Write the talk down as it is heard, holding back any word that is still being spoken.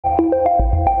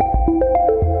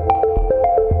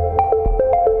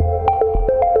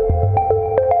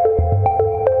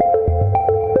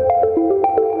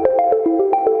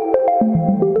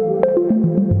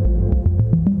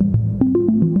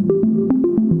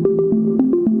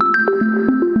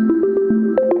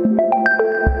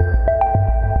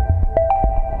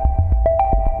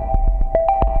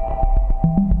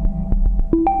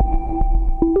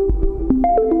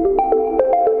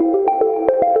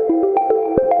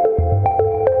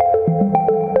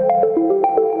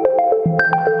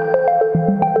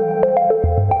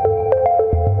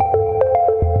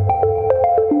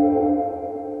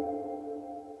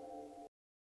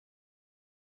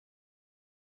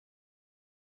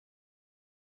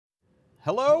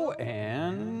Hello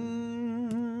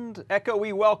and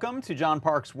echoey welcome to John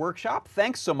Park's workshop.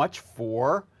 Thanks so much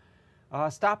for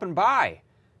stopping by.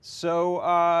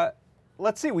 So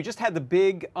let's see, we just had the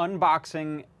big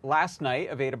unboxing last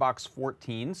night of AdaBox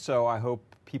 14, so I hope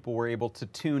people were able to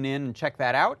tune in and check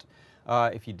that out.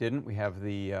 If you didn't, we have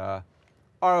the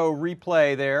auto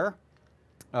replay there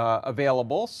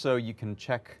available, so you can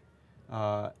check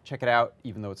it out,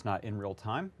 even though it's not in real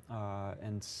time,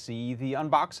 and see the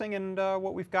unboxing and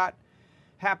what we've got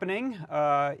happening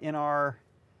in our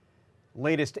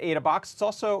latest AdaBox. It's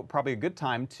also probably a good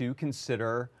time to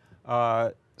consider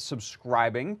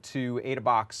subscribing to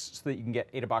AdaBox so that you can get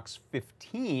AdaBox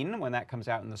 15 when that comes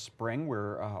out in the spring.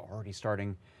 We're already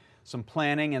starting some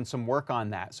planning and some work on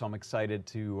that, so I'm excited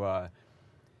to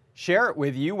share it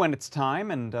with you when it's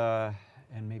time and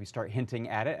maybe start hinting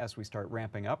at it as we start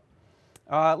ramping up.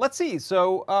 Let's see,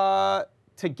 so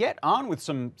to get on with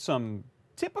some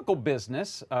typical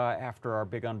business after our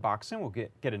big unboxing, we'll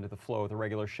get into the flow of the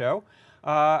regular show.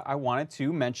 I wanted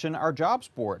to mention our jobs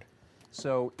board.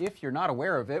 So if you're not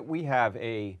aware of it, we have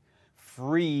a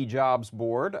free jobs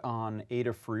board on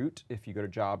Adafruit. If you go to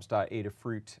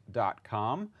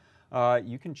jobs.adafruit.com,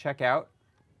 you can check out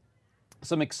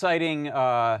some exciting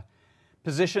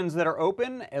positions that are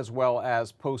open, as well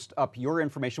as post up your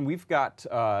information. We've got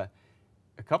a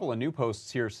couple of new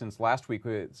posts here since last week.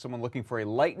 Someone looking for a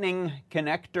lightning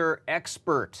connector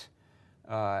expert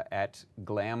at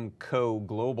Glamco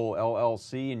Global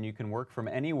LLC, and you can work from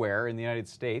anywhere in the United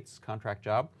States, contract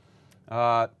job.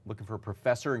 Looking for a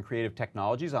professor in creative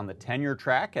technologies on the tenure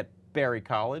track at Berry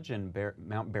College in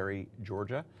Mount Berry,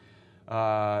 Georgia.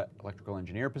 Electrical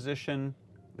engineer position.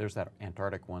 There's that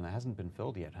Antarctic one that hasn't been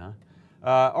filled yet, huh?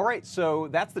 All right, so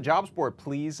that's the jobs board.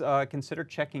 Please consider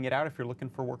checking it out if you're looking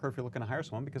for work or if you're looking to hire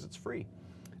someone, because it's free.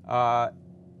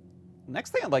 Next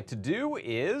thing I'd like to do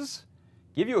is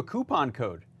give you a coupon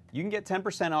code. You can get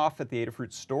 10% off at the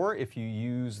Adafruit store if you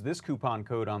use this coupon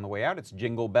code on the way out. It's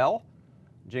Jingle Bell,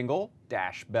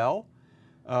 Jingle-Bell.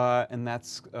 And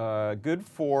that's good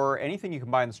for anything you can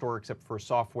buy in the store except for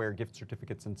software, gift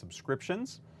certificates, and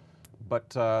subscriptions. But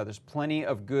there's plenty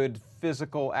of good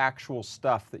physical, actual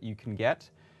stuff that you can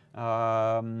get.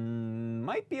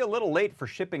 Might be a little late for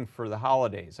shipping for the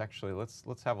holidays. Actually,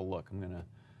 let's have a look. Let me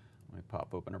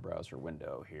pop open a browser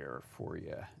window here for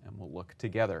you, and we'll look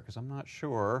together, because I'm not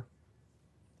sure.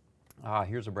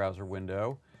 Here's a browser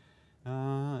window.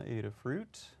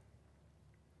 Adafruit.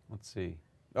 Let's see.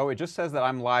 Oh, it just says that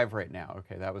I'm live right now.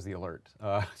 Okay, that was the alert.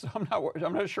 So I'm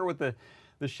not sure what the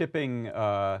shipping.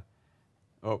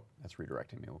 Oh, that's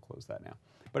redirecting me. We'll close that now.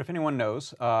 But if anyone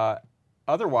knows,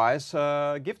 otherwise,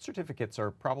 gift certificates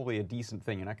are probably a decent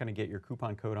thing. You're not going to get your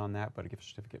coupon code on that, but a gift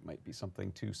certificate might be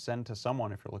something to send to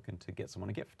someone if you're looking to get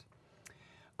someone a gift.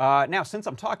 Now, since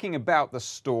I'm talking about the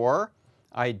store,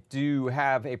 I do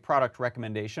have a product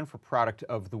recommendation for Product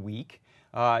of the Week.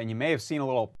 And you may have seen a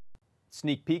little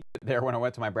sneak peek there when I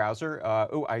went to my browser.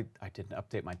 Oh, I didn't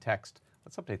update my text.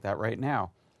 Let's update that right now.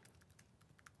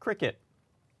 Cricut.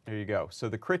 There you go. So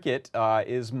the Cricut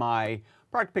is my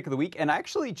product pick of the week, and I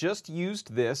actually just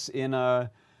used this in a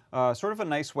sort of a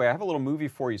nice way. I have a little movie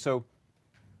for you. So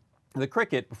the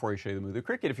Cricut, before I show you the movie, the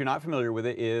Cricut, if you're not familiar with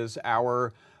it, is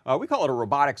our, we call it a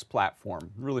robotics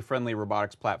platform, really friendly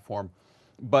robotics platform.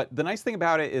 But the nice thing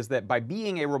about it is that by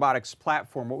being a robotics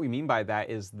platform, what we mean by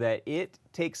that is that it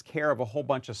takes care of a whole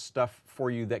bunch of stuff for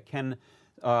you that can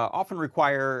often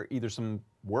require either some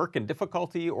work and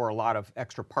difficulty or a lot of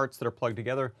extra parts that are plugged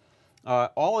together.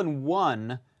 All in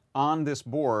one on this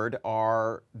board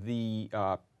are the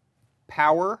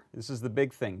power. This is the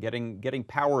big thing, getting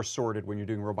power sorted when you're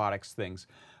doing robotics things.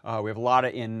 We have a lot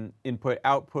of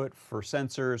input-output for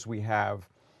sensors. We have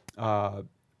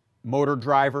motor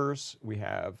drivers. We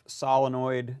have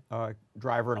solenoid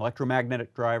driver, an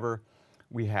electromagnetic driver.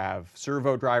 We have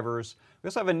servo drivers. We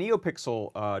also have a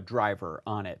NeoPixel driver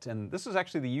on it, and this is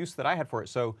actually the use that I had for it.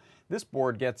 So this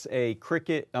board gets a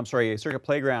Circuit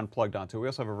Playground plugged onto it. We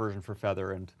also have a version for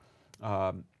Feather and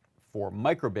for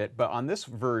Microbit, but on this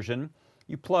version,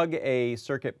 you plug a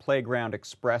Circuit Playground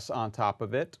Express on top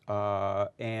of it,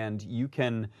 and you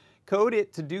can code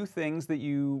it to do things that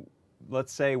you,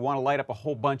 let's say, want to light up a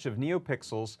whole bunch of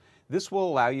NeoPixels. This will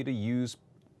allow you to use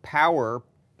power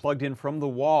plugged in from the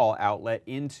wall outlet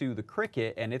into the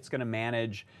Cricut, and it's going to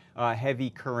manage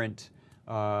heavier current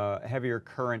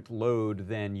load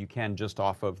than you can just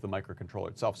off of the microcontroller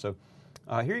itself. So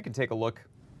here you can take a look.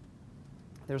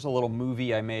 There's a little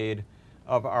movie I made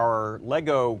of our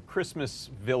Lego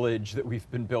Christmas village that we've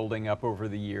been building up over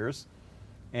the years.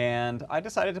 And I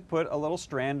decided to put a little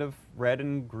strand of red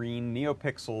and green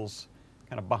NeoPixels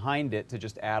kind of behind it to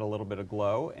just add a little bit of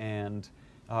glow. And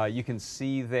you can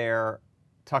see there,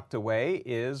 tucked away,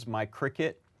 is my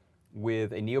Cricut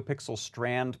with a NeoPixel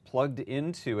strand plugged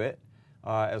into it,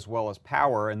 as well as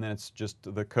power. And then it's just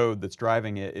the code that's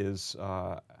driving it is,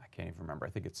 I can't even remember, I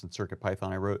think it's in CircuitPython.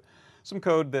 I wrote some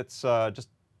code that's just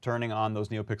turning on those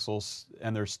NeoPixels,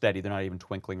 and they're steady. They're not even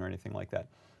twinkling or anything like that.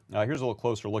 Here's a little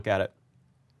closer look at it.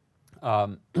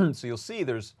 So you'll see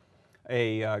there's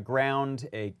a ground,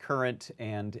 a current,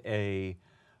 and a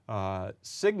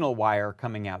signal wire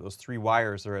coming out. Those 3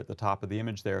 wires are at the top of the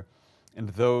image there, and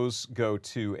those go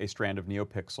to a strand of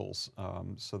NeoPixels.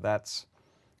 So that's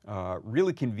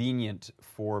really convenient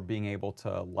for being able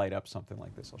to light up something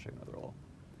like this. I'll show you another little.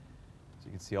 So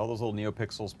you can see all those little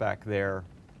NeoPixels back there.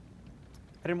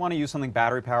 I didn't want to use something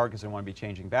battery powered because I didn't want to be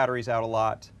changing batteries out a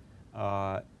lot,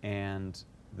 and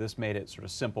this made it sort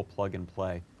of simple plug and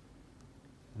play.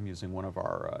 I'm using one of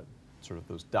our sort of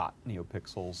those dot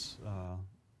NeoPixels,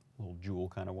 little jewel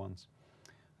kind of ones.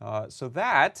 So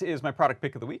that is my product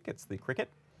pick of the week. It's the Cricut,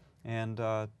 and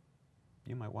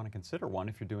you might want to consider one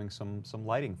if you're doing some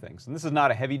lighting things. And this is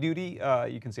not a heavy duty.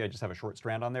 You can see I just have a short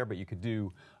strand on there, but you could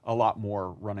do a lot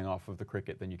more running off of the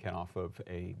Cricut than you can off of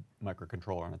a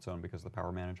microcontroller on its own because of the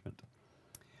power management.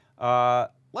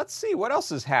 Let's see what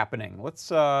else is happening.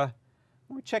 Let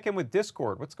me check in with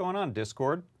Discord. What's going on,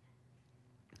 Discord?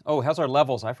 Oh, how's our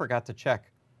levels? I forgot to check.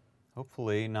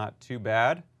 Hopefully not too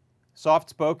bad. Soft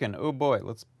spoken. Oh boy,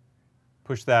 let's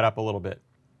push that up a little bit.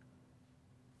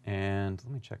 And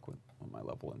let me check what my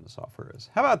level in the software is.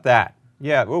 How about that?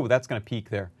 Yeah, oh, that's going to peak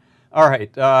there. All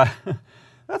right,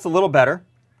 that's a little better,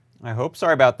 I hope.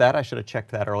 Sorry about that. I should have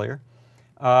checked that earlier.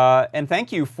 And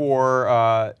thank you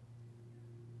for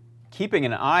keeping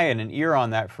an eye and an ear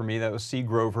on that for me. That was C.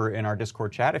 Grover in our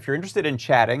Discord chat. If you're interested in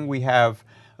chatting, we have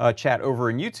chat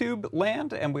over in YouTube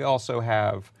land, and we also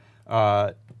have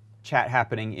chat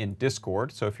happening in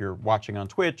Discord. So if you're watching on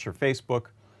Twitch or Facebook,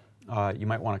 you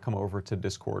might want to come over to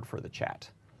Discord for the chat.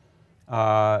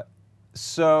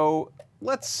 So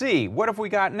let's see, what have we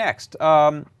got next?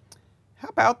 How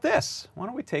about this? Why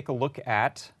don't we take a look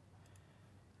at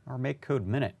our MakeCode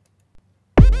Minute.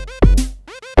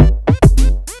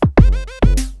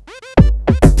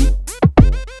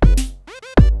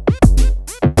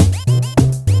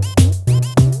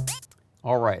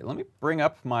 All right, let me bring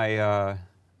up my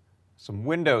some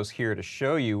windows here to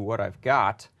show you what I've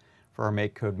got for our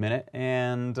MakeCode Minute.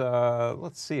 And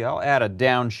let's see, I'll add a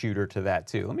down shooter to that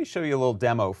too. Let me show you a little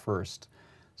demo first.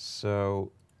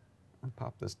 So I'll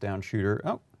pop this down shooter.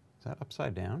 Oh, is that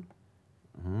upside down?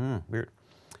 Weird.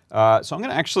 So I'm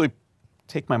going to actually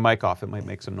take my mic off. It might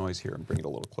make some noise here and bring it a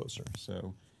little closer.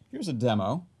 So here's a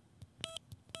demo.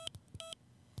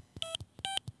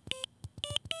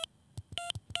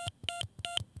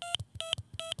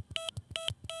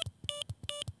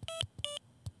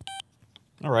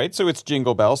 All right, so it's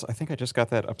Jingle Bells. I think I just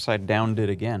got that upside down did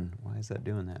again. Why is that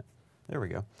doing that? There we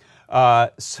go.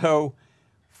 So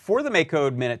for the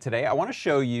MakeCode Minute today, I want to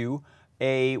show you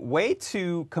a way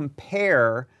to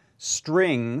compare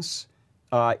strings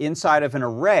inside of an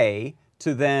array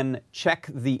to then check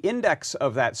the index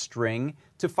of that string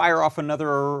to fire off another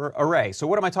array. So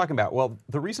what am I talking about? Well,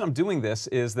 the reason I'm doing this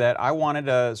is that I wanted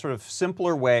a sort of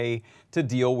simpler way to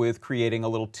deal with creating a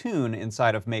little tune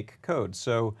inside of MakeCode.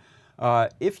 So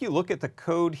if you look at the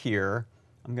code here,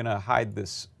 I'm going to hide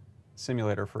this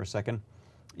simulator for a second.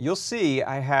 You'll see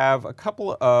I have a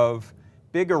couple of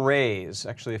big arrays,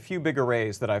 actually a few big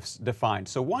arrays that I've defined.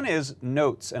 So one is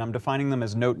notes, and I'm defining them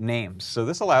as note names. So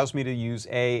this allows me to use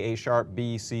A sharp,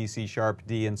 B, C, C sharp,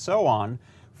 D, and so on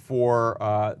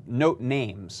for note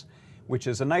names, which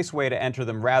is a nice way to enter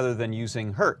them rather than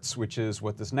using hertz, which is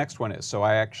what this next one is. So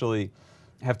I actually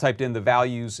have typed in the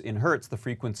values in hertz, the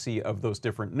frequency of those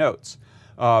different notes.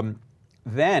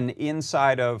 Then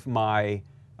inside of my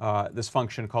this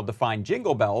function called define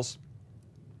Jingle Bells,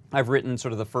 I've written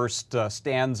sort of the first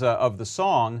stanza of the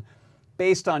song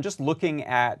based on just looking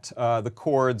at the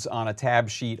chords on a tab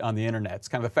sheet on the internet. It's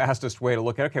kind of the fastest way to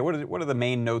look at, okay, what are the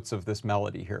main notes of this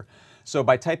melody here? So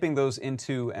by typing those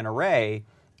into an array,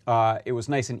 it was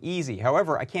nice and easy.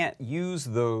 However, I can't use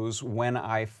those when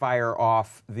I fire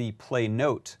off the play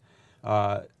note,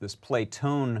 this play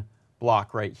tone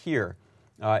block right here.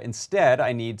 Instead,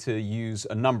 I need to use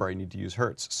a number. I need to use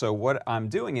hertz. So what I'm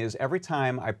doing is every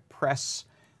time I press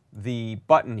the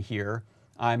button here,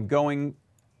 I'm going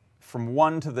from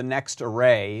one to the next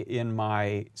array in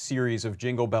my series of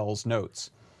Jingle Bells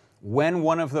notes. When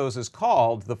one of those is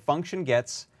called, the function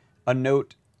gets a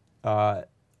note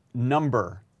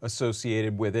number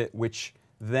associated with it, which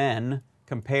then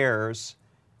compares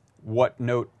what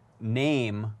note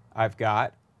name I've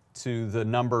got to the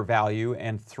number value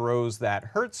and throws that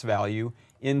hertz value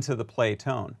into the play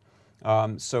tone.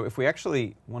 So if we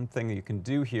actually, one thing that you can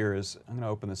do here is, I'm going to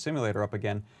open the simulator up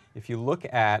again. If you look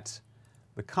at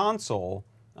the console,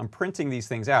 I'm printing these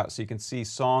things out. So you can see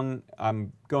song,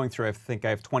 I'm going through, I think I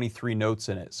have 23 notes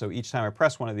in it. So each time I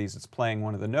press one of these, it's playing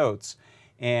one of the notes.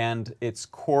 And it's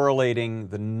correlating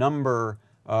the number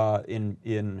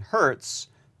in hertz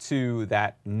to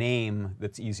that name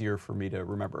that's easier for me to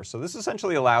remember. So this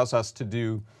essentially allows us to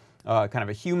do kind of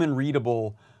a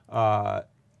human-readable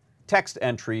text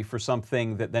entry for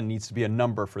something that then needs to be a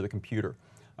number for the computer.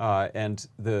 And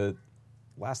the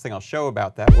last thing I'll show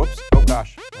about that, whoops, oh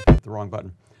gosh, I hit the wrong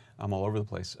button. I'm all over the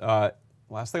place.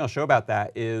 Last thing I'll show about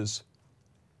that is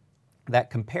that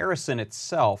comparison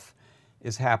itself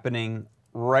is happening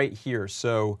right here.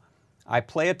 So I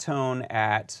play a tone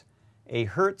at a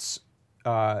hertz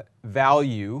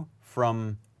value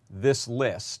from this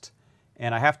list,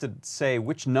 and I have to say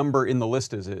which number in the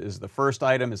list is it. Is it the first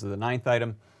item? Is it the 9th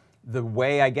item? The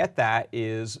way I get that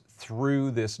is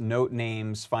through this note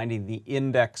names, finding the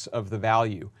index of the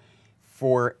value.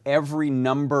 For every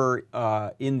number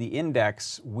in the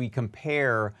index, we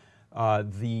compare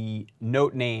the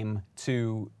note name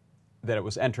to that it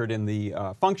was entered in the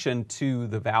function to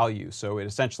the value. So it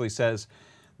essentially says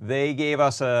they gave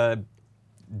us a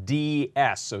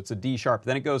DS, so it's a D sharp.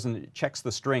 Then it goes and it checks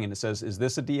the string and it says, is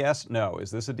this a DS? No.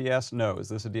 Is this a DS? No. Is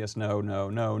this a DS? No, no,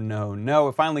 no, no, no.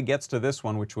 It finally gets to this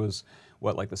one, which was,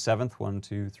 what, like the 7th? 1,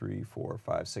 2, 3, 4,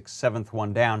 5, 6, 7th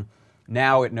one down.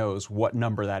 Now it knows what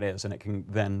number that is, and it can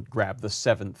then grab the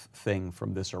 7th thing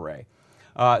from this array.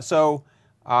 So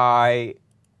I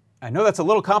know that's a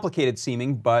little complicated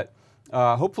seeming, but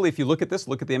hopefully if you look at this,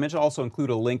 look at the image, I'll also include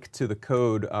a link to the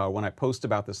code when I post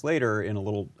about this later in a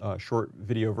little short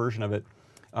video version of it.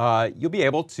 You'll be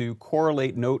able to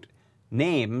correlate note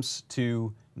names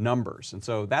to numbers. And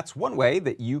so that's one way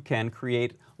that you can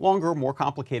create longer, more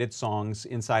complicated songs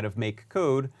inside of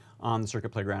MakeCode on the Circuit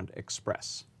Playground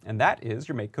Express. And that is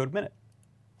your MakeCode Minute.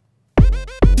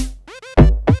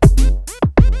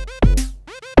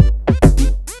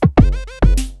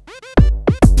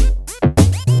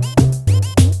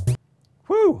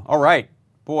 Whew, all right.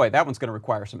 Boy, that one's going to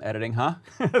require some editing, huh?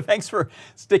 Thanks for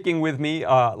sticking with me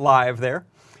live there.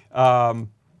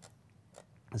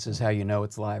 This is how you know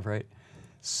it's live, right?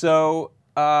 So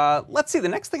let's see, the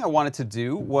next thing I wanted to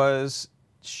do was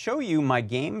show you my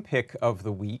game pick of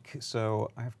the week. So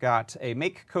I've got a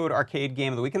MakeCode Arcade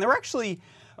game of the week, and there were actually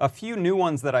a few new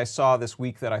ones that I saw this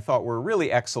week that I thought were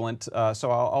really excellent.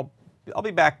 So I'll be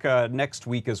back next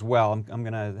week as well. I'm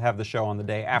going to have the show on the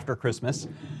day after Christmas.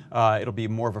 It'll be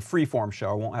more of a free-form show.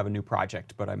 I won't have a new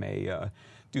project, but I may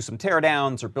do some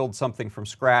teardowns or build something from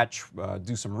scratch,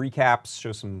 do some recaps,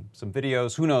 show some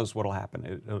videos. Who knows what'll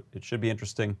happen? It should be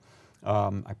interesting.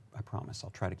 I promise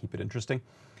I'll try to keep it interesting.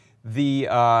 The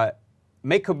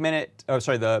MakeCode Minute, oh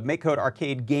sorry, the MakeCode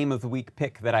Arcade Game of the Week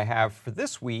pick that I have for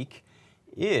this week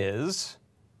is,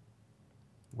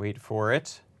 wait for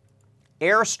it,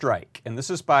 Airstrike, and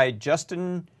this is by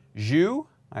Justin Zhu.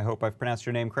 I hope I've pronounced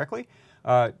your name correctly.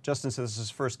 Justin says this is his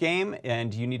first game,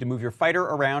 and you need to move your fighter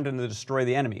around and to destroy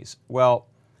the enemies. Well,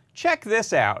 check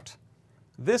this out.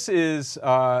 This is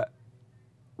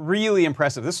really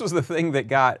impressive. This was the thing that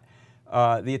got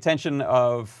the attention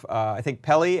of, I think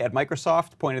Pelly at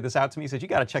Microsoft pointed this out to me. He said, you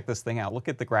got to check this thing out. Look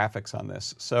at the graphics on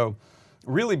this. So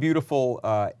really beautiful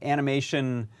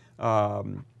animation,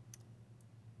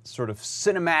 sort of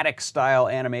cinematic style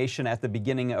animation at the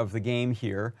beginning of the game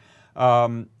here.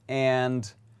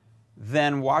 And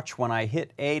then watch when I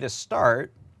hit A to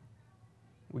start,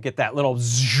 we get that little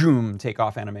zoom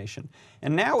takeoff animation.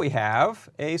 And now we have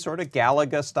a sort of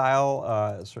Galaga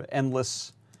style, sort of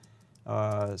endless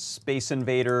Space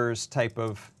Invaders type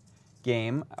of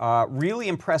game. Really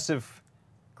impressive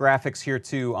graphics here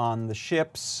too on the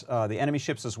ships, the enemy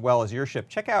ships as well as your ship.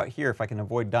 Check out here, if I can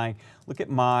avoid dying, look at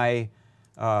my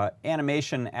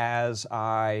animation as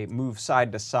I move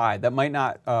side to side. That might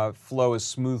not flow as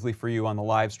smoothly for you on the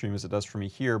live stream as it does for me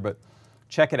here, but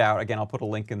check it out. Again, I'll put a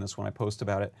link in this when I post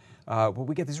about it. But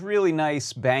we get these really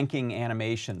nice banking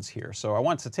animations here. So I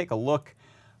want to take a look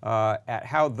at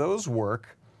how those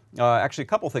work. Actually, a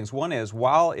couple things. One is,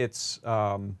 while it's,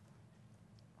 let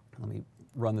me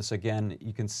run this again,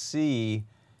 you can see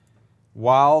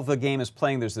while the game is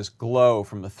playing, there's this glow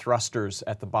from the thrusters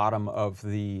at the bottom of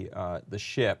the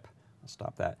ship. I'll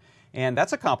stop that. And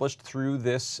that's accomplished through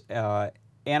this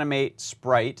animate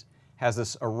sprite. Has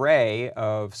this array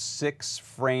of 6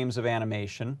 frames of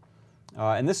animation.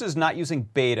 And this is not using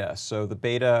beta. So the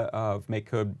beta of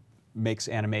MakeCode makes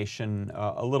animation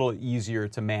a little easier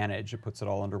to manage. It puts it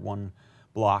all under one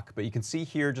block. But you can see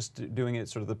here, just doing it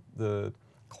sort of the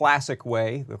classic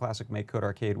way, the classic MakeCode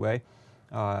arcade way,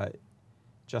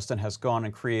 Justin has gone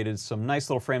and created some nice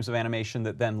little frames of animation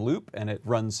that then loop, and it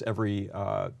runs every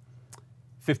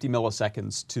 50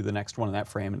 milliseconds to the next one in that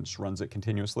frame and just runs it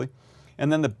continuously. And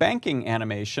then the banking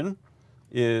animation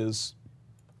is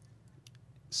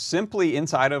simply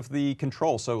inside of the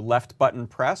control. So left button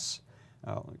press.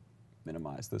 Let me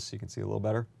minimize this so you can see a little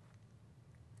better.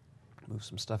 Move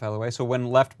some stuff out of the way. So when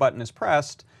left button is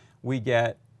pressed, we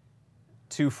get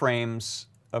 2 frames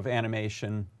of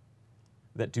animation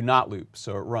that do not loop.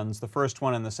 So it runs the first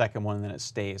one and the second one, and then it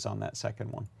stays on that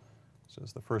second one. So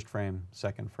it's the first frame,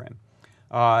 second frame.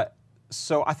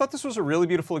 So I thought this was a really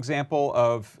beautiful example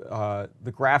of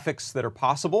the graphics that are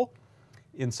possible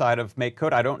inside of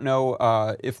MakeCode. I don't know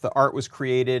if the art was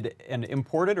created and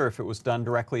imported or if it was done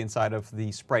directly inside of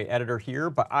the sprite editor here,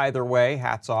 but either way,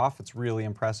 hats off. It's really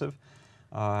impressive,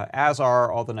 as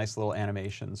are all the nice little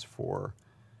animations for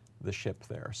the ship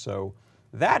there. So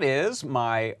that is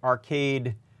my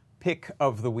arcade pick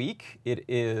of the week. It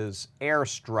is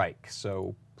Airstrike,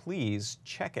 so please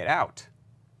check it out.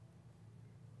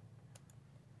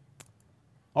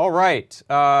 All right,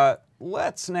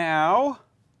 let's now,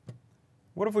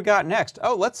 what have we got next?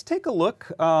 Oh, let's take a look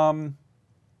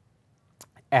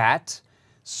at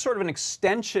sort of an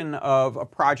extension of a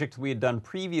project we had done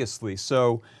previously.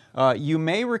 So you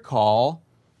may recall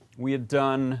we had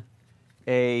done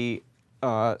a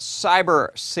Cyber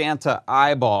Santa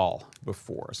eyeball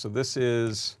before. So this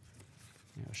is,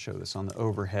 I'll show this on the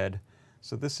overhead.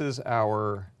 So this is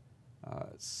our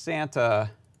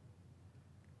Santa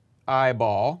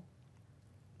eyeball.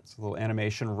 It's a little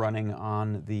animation running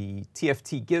on the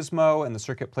TFT Gizmo and the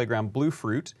Circuit Playground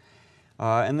Bluefruit.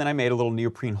 And then I made a little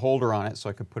neoprene holder on it so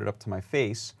I could put it up to my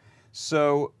face.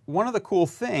 So one of the cool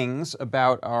things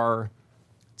about our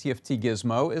TFT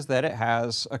Gizmo is that it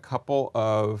has a couple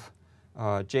of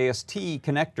JST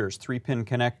connectors, 3-pin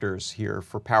connectors here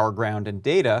for power, ground, and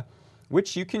data,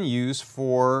 which you can use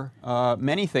for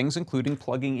many things, including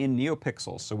plugging in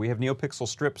NeoPixels. So we have NeoPixel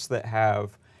strips that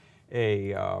have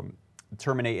a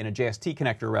terminate in a JST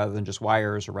connector rather than just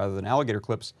wires or rather than alligator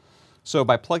clips. So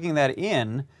by plugging that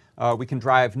in, we can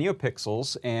drive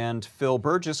NeoPixels, and Phil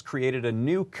Burgess created a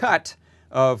new cut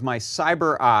of my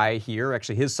Cyber Eye here.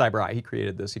 Actually, his Cyber Eye, he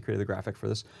created this, he created the graphic for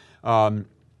this.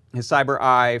 His Cyber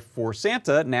Eye for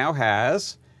Santa now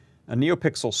has a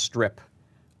NeoPixel strip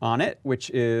on it, which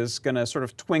is going to sort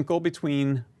of twinkle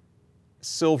between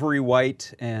silvery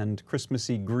white and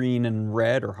Christmassy green and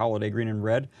red, or holiday green and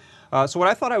red. So what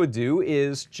I thought I would do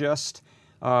is just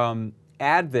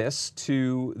add this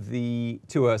to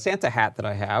a Santa hat that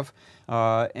I have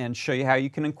and show you how you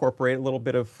can incorporate a little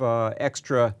bit of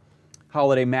extra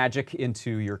holiday magic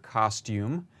into your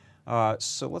costume.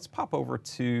 So let's pop over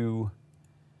to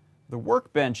the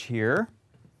workbench here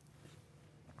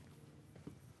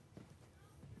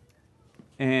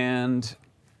and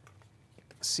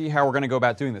see how we're going to go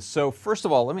about doing this. So first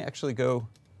of all, let me actually go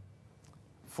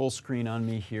full screen on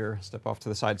me here, step off to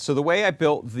the side. So the way I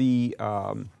built the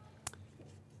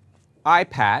eye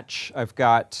patch, I've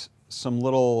got some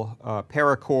little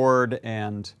paracord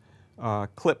and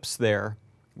clips there,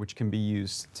 which can be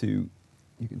used to,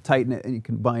 you can tighten it and you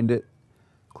can bind it,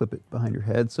 clip it behind your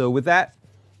head. So with that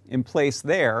in place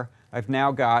there, I've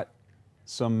now got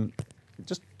some,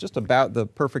 just about the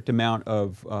perfect amount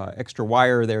of extra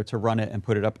wire there to run it and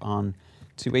put it up on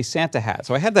to a Santa hat.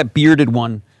 So I had that bearded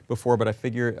one before, but I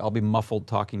figure I'll be muffled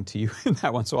talking to you in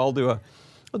that one. So I'll do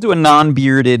a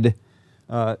non-bearded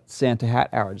Santa hat.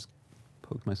 Ow, I just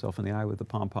poked myself in the eye with the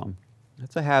pom-pom.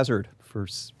 That's a hazard for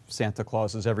Santa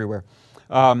Clauses everywhere.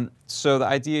 So the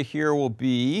idea here will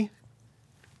be,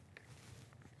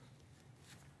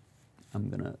 I'm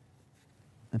going to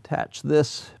attach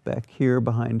this back here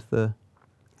behind the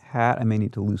hat. I may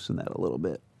need to loosen that a little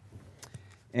bit.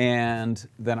 And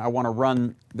then I want to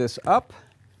run this up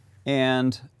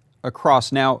and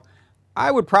across. Now,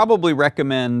 I would probably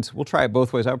recommend, we'll try it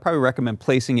both ways, I would probably recommend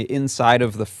placing it inside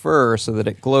of the fur so that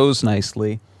it glows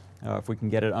nicely. If we can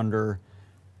get it under,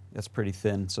 that's pretty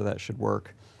thin, so that should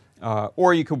work.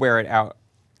 Or you could wear it out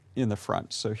in the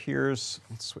front. So here's,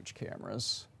 let's switch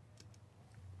cameras.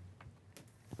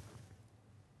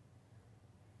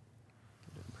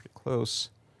 Getting pretty close.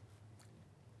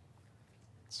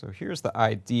 So here's the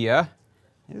idea.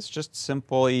 It's just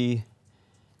simply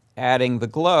adding the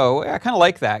glow. I kind of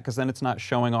like that because then it's not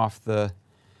showing off the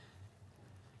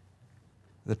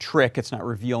trick. It's not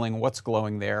revealing what's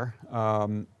glowing there.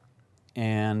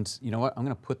 And you know what? I'm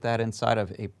going to put that inside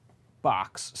of a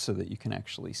box so that you can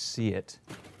actually see it.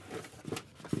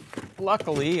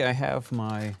 Luckily, I have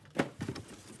my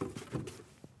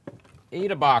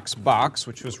AdaBox box,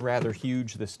 which was rather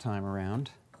huge this time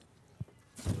around.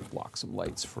 Block some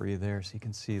lights for you there so you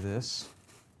can see this.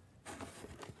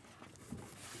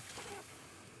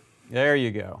 There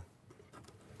you go.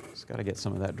 Just got to get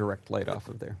some of that direct light off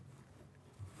of there.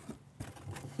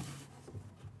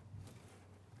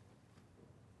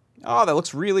 Oh, that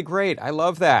looks really great. I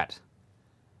love that.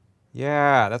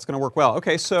 Yeah, that's going to work well.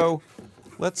 Okay, so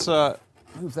let's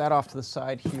move that off to the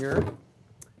side here.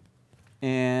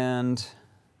 And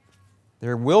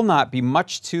there will not be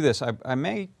much to this. I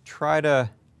may try to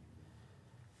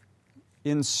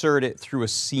insert it through a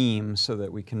seam so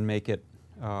that we can make it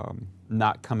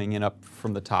not coming in up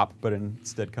from the top, but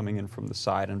instead coming in from the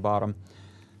side and bottom.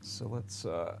 So let's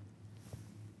zoom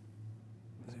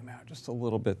out just a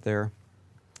little bit there.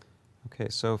 Okay,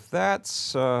 so if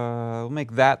that's, we'll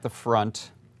make that the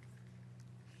front.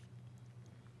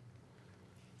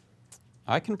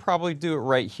 I can probably do it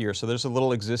right here. So there's a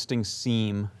little existing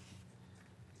seam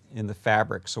in the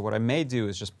fabric. So what I may do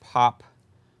is just pop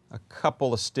a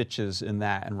couple of stitches in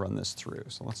that and run this through.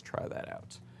 So let's try that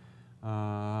out.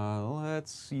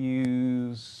 Let's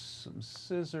use some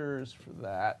scissors for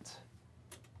that.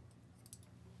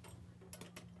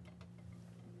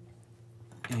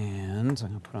 And I'm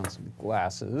going to put on some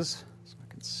glasses so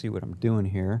I can see what I'm doing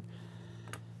here.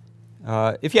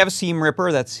 If you have a seam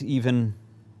ripper, that's even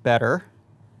better.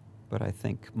 But I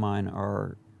think mine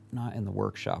are not in the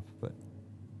workshop, but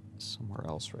somewhere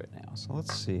else right now. So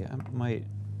let's see. I might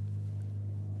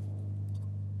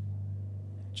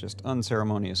just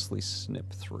unceremoniously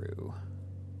snip through.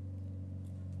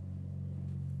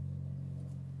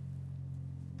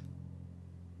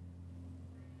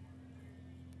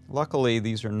 Luckily,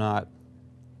 these are not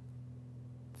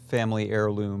family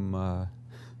heirloom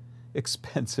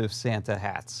expensive Santa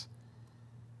hats.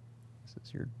 This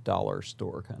is your dollar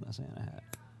store kind of Santa hat.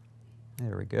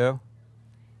 There we go.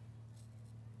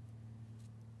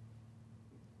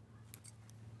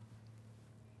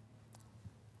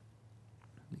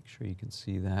 Make sure you can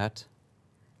see that.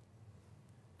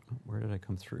 Where did I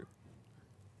come through?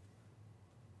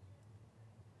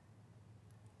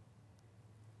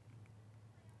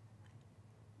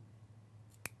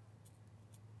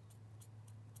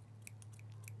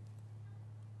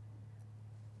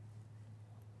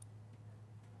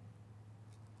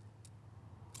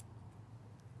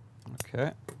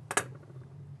 Okay. A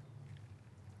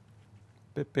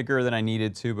bit bigger than I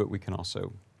needed to, but we can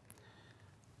also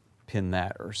pin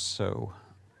that or sew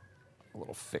a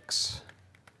little fix.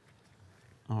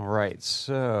 All right,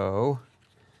 so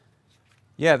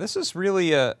yeah, this is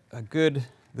really a good,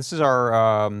 this is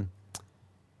our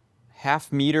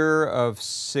half meter of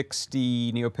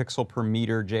 60 neopixel per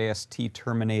meter JST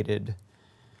terminated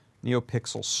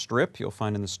NeoPixel strip you'll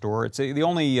find in the store. It's the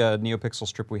only NeoPixel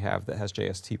strip we have that has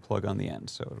JST plug on the end,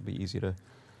 so it'll be easy to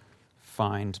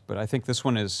find. But I think this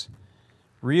one is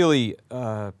really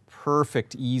a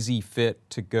perfect, easy fit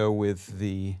to go with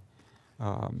the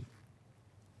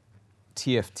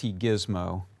TFT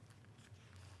Gizmo.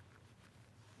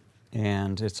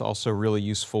 And it's also really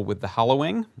useful with the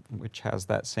Hallowing, which has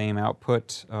that same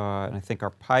output. And I think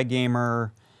our Pi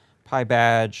Gamer, Pi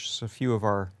Badge, so a few of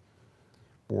our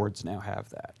boards now have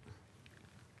that.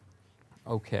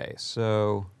 Okay,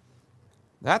 so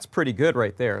that's pretty good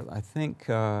right there. I think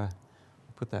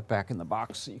put that back in the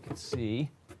box so you can see.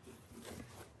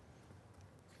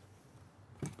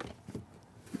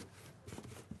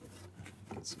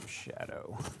 Get some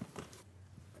shadow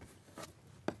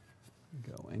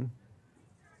going.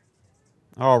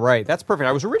 All right, that's perfect.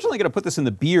 I was originally going to put this in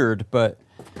the beard, but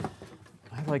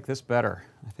I like this better.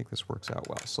 I think this works out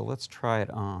well. So let's try it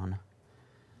on.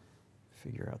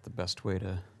 Figure out the best way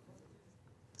to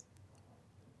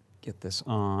get this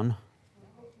on.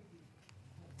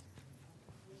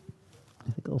 I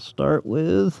think I'll start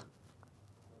with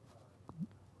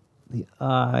the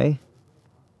eye.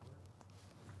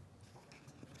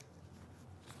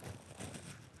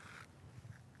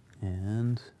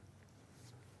 And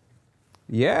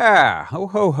yeah, ho,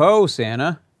 ho, ho,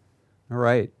 Santa. All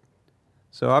right.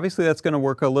 So obviously that's going to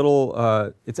work a little,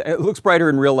 it looks brighter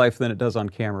in real life than it does on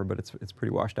camera, but it's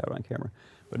pretty washed out on camera.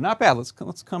 But not bad. Let's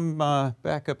come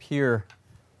back up here.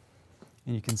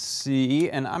 And you can see,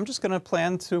 and I'm just going to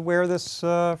plan to wear this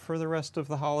for the rest of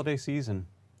the holiday season.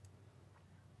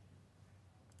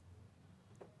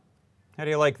 How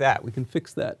do you like that? We can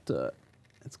fix that.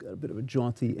 It's got a bit of a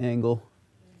jaunty angle.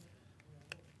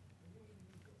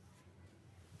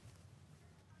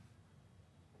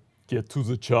 Get to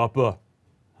the chopper.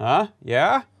 Huh?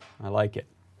 Yeah? I like it.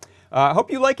 I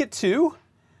hope you like it too.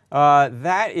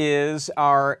 That is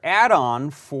our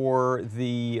add-on for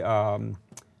the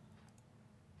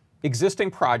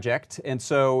existing project. And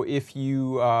so if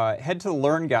you head to the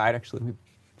Learn Guide, actually let me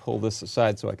pull this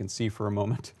aside so I can see for a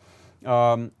moment.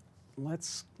 Let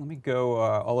me go,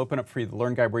 I'll open up for you the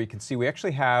Learn Guide where you can see we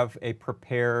actually have a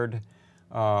prepared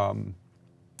UF2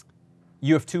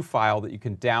 file that you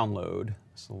can download.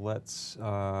 So let's,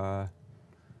 let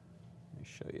me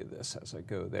show you this as I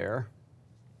go there.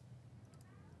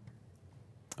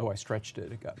 Oh, I stretched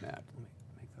it, it got mad. Let me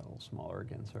make that a little smaller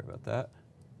again, sorry about that.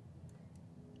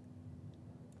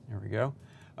 There we go.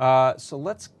 So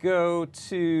let's go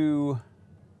to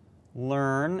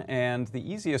Learn, and the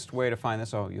easiest way to find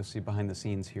this, oh, you'll see behind the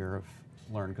scenes here of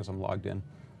Learn because I'm logged in.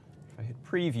 If I hit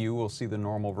preview, we'll see the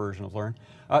normal version of Learn.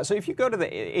 So if you go to the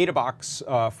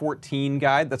AdaBox 14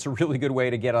 guide, that's a really good way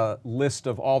to get a list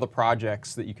of all the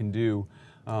projects that you can do.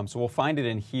 So we'll find it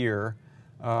in here.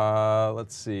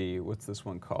 Let's see, what's this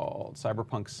one called?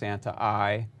 Cyberpunk Santa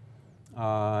Eye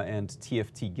and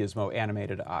TFT Gizmo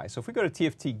Animated Eye. So if we go to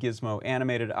TFT Gizmo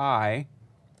Animated Eye,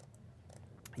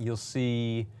 you'll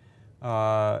see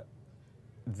the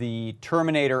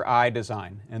Terminator eye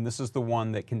design, and this is the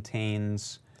one that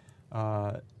contains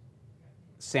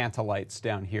Santa lights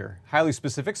down here. Highly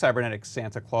specific cybernetic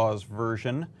Santa Claus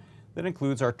version that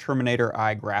includes our Terminator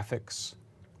eye graphics.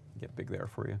 Get big there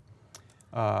for you.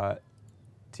 To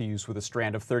use with a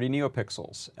strand of 30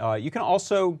 neopixels. You can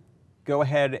also go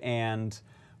ahead and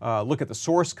look at the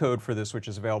source code for this, which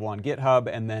is available on GitHub,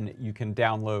 and then you can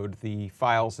download the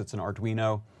files. It's an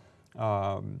Arduino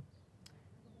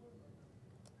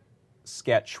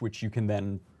sketch, which you can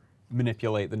then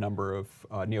manipulate the number of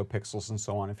neopixels and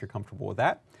so on if you're comfortable with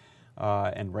that.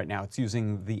 And right now it's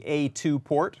using the A2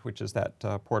 port, which is that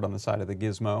port on the side of the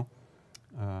gizmo.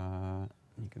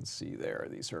 You can see there,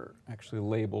 these are actually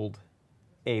labeled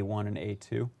A1 and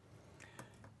A2.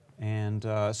 And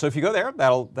so if you go there,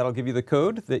 that'll give you the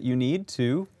code that you need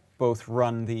to both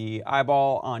run the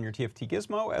eyeball on your TFT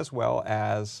Gizmo as well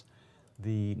as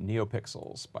the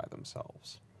neopixels by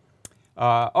themselves.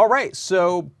 All right,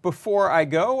 so before I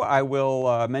go, I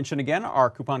will mention again our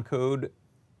coupon code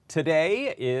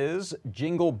today is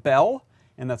Jingle Bell,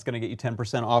 and that's going to get you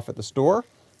 10% off at the store.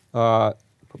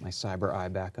 Put my Cyber Eye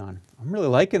back on. I'm really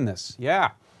liking this.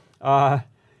 Yeah.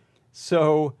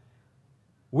 So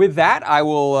with that, I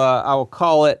will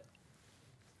call it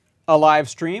a live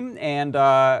stream, and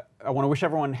I want to wish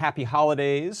everyone happy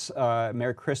holidays,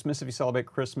 Merry Christmas if you celebrate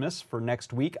Christmas for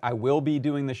next week. I will be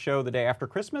doing the show the day after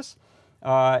Christmas,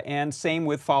 and same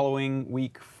with following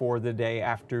week for the day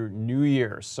after New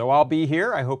Year's. So I'll be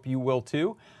here. I hope you will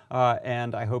too,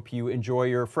 and I hope you enjoy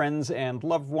your friends and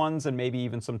loved ones and maybe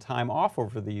even some time off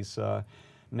over these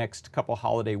next couple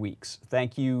holiday weeks.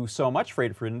 Thank you so much for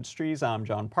Adafruit Industries. I'm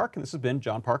John Park, and this has been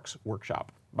John Park's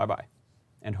Workshop. Bye-bye,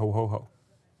 and ho, ho, ho.